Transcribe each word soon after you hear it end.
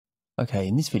Okay,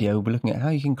 in this video we'll be looking at how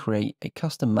you can create a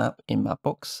custom map in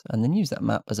Mapbox and then use that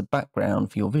map as a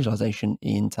background for your visualization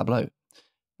in Tableau,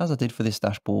 as I did for this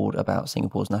dashboard about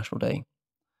Singapore's National Day.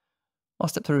 I'll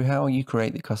step through how you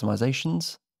create the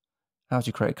customizations, how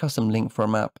to create a custom link for a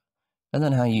map, and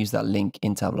then how you use that link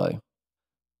in Tableau.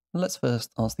 Let's first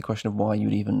ask the question of why you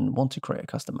would even want to create a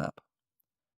custom map.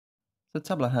 So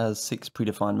Tableau has 6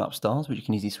 predefined map styles which you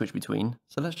can easily switch between,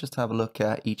 so let's just have a look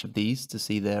at each of these to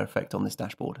see their effect on this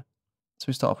dashboard. So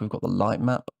we start off, we've got the light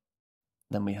map,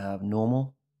 then we have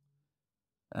normal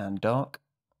and dark,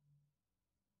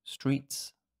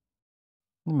 streets,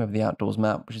 then we have the outdoors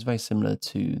map, which is very similar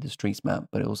to the streets map,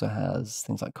 but it also has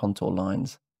things like contour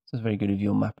lines. So it's very good if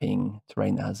you're mapping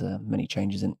terrain that has many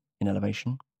changes in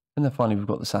elevation. And then finally we've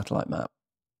got the satellite map.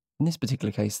 In this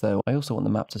particular case though, I also want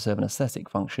the map to serve an aesthetic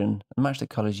function and match the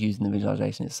colors used in the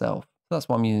visualization itself. So that's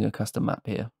why I'm using a custom map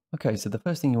here. Okay, so the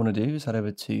first thing you want to do is head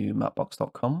over to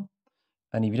mapbox.com.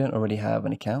 And if you don't already have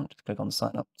an account, just click on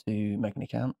sign up to make an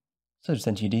account. So just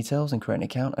enter your details and create an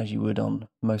account as you would on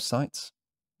most sites.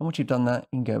 And once you've done that,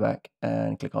 you can go back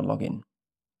and click on login.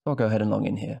 So I'll go ahead and log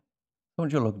in here. So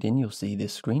once you're logged in, you'll see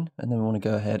this screen, and then we want to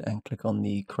go ahead and click on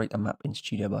the create a map in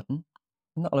Studio button.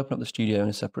 And that'll open up the Studio in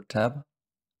a separate tab.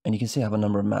 And you can see I have a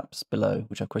number of maps below,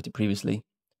 which I've created previously.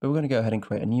 But we're going to go ahead and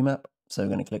create a new map. So we're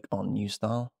going to click on new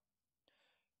style.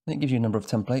 And it gives you a number of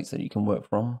templates that you can work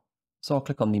from. So I'll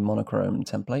click on the monochrome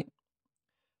template,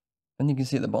 and you can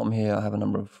see at the bottom here I have a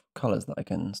number of colors that I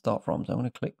can start from. So I'm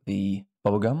going to click the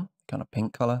bubblegum, kind of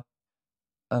pink color,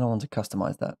 and I want to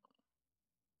customize that.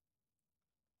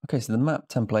 Okay, so the map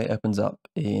template opens up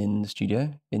in the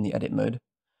Studio in the edit mode,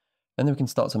 and then we can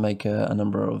start to make a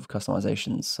number of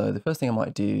customizations. So the first thing I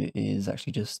might do is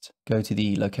actually just go to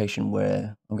the location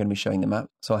where I'm going to be showing the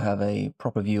map, so I have a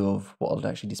proper view of what I'll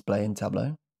actually display in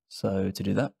Tableau. So to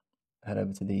do that, head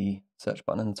over to the search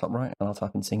button in the top right, and I'll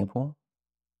type in Singapore.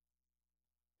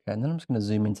 Okay, and then I'm just going to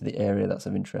zoom into the area that's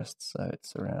of interest. So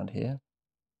it's around here.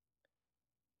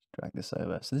 Drag this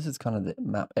over. So this is kind of the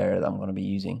map area that I'm going to be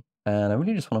using. And I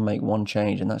really just want to make one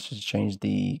change, and that's just to change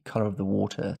the color of the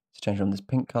water. To change from this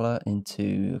pink color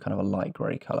into kind of a light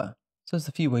gray color. So there's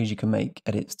a few ways you can make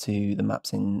edits to the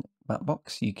maps in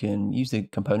Mapbox. You can use the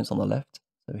components on the left.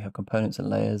 So we have components and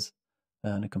layers,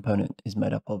 and a component is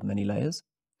made up of many layers.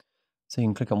 So you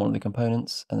can click on one of the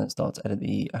components and then start to edit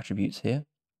the attributes here.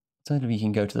 Alternatively, you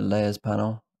can go to the layers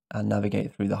panel and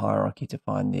navigate through the hierarchy to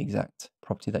find the exact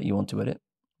property that you want to edit.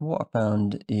 What I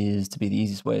found is to be the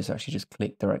easiest way is to actually just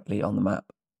click directly on the map.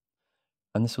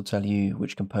 And this will tell you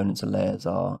which components and layers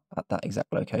are at that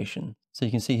exact location. So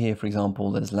you can see here, for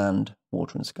example, there's land,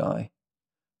 water and sky.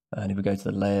 And if we go to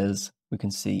the layers, we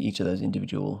can see each of those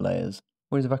individual layers.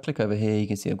 Whereas if I click over here, you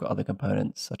can see I've got other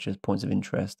components such as points of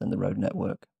interest and the road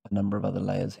network, a number of other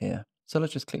layers here. So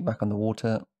let's just click back on the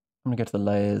water. I'm going to go to the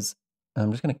layers. And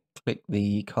I'm just going to click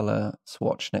the color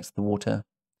swatch next to the water.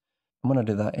 And when I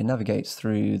do that, it navigates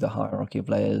through the hierarchy of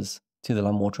layers to the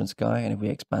land, water and sky. And if we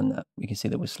expand that, we can see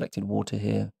that we've selected water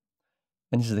here.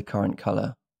 And this is the current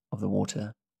color of the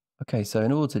water. Okay, so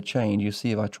in order to change, you'll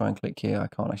see if I try and click here, I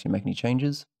can't actually make any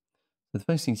changes. So the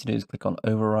first thing to do is click on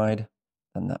override.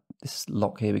 And this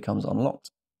lock here becomes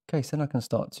unlocked. Okay, so then I can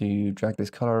start to drag this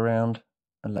color around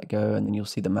and let go, and then you'll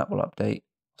see the map will update.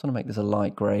 I just want to make this a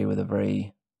light gray with a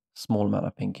very small amount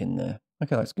of pink in there.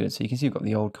 Okay, that's good. So you can see you've got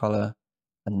the old color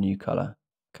and the new color.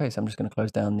 Okay, so I'm just going to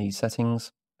close down these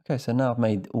settings. Okay, so now I've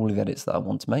made all of the edits that I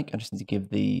want to make. I just need to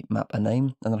give the map a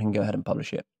name, and then I can go ahead and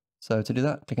publish it. So to do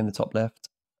that, click in the top left,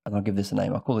 and I'll give this a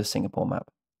name. I'll call this Singapore map.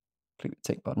 Click the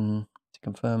tick button to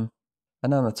confirm.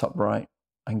 And now on the top right,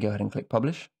 I can go ahead and click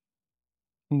publish.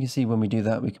 You can see when we do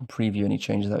that, we can preview any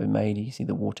changes that we made. You can see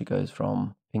the water goes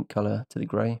from pink color to the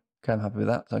gray. Okay, I'm happy with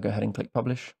that. So I'll go ahead and click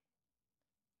publish.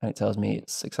 And it tells me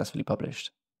it's successfully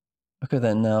published. Okay,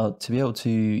 then now to be able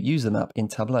to use the map in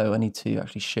Tableau, I need to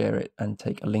actually share it and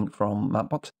take a link from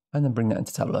Mapbox and then bring that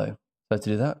into Tableau. So to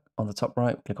do that, on the top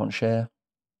right, click on share.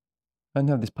 And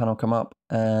have this panel come up,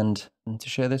 and to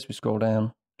share this, we scroll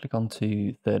down, click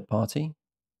onto third party,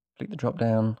 click the drop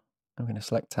down. I'm going to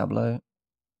select Tableau,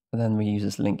 and then we use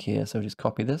this link here. So we just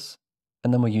copy this,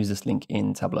 and then we'll use this link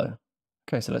in Tableau.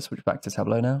 Okay, so let's switch back to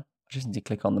Tableau now. I just need to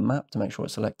click on the map to make sure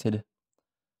it's selected.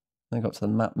 Then go up to the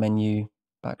map menu,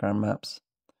 background maps.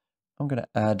 I'm going to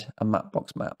add a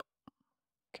Mapbox map.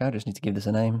 Okay, I just need to give this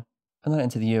a name, and then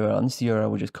enter the URL. And this URL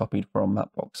we just copied from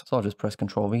Mapbox. So I'll just press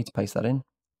Ctrl V to paste that in,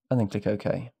 and then click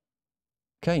OK.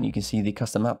 Okay, and you can see the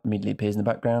custom map immediately appears in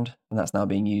the background, and that's now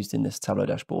being used in this Tableau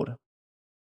dashboard.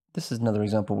 This is another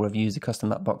example where I've used a custom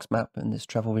Mapbox map in this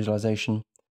travel visualization.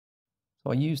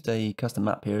 So I used a custom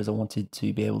map here as I wanted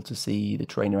to be able to see the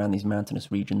terrain around these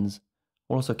mountainous regions,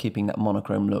 while also keeping that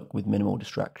monochrome look with minimal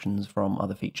distractions from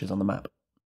other features on the map.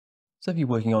 So if you're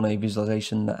working on a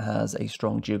visualization that has a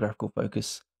strong geographical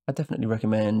focus, I definitely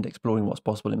recommend exploring what's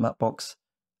possible in Mapbox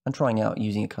and trying out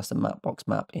using a custom Mapbox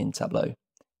map in Tableau.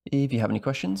 If you have any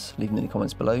questions, leave them in the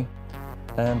comments below,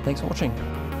 and thanks for watching.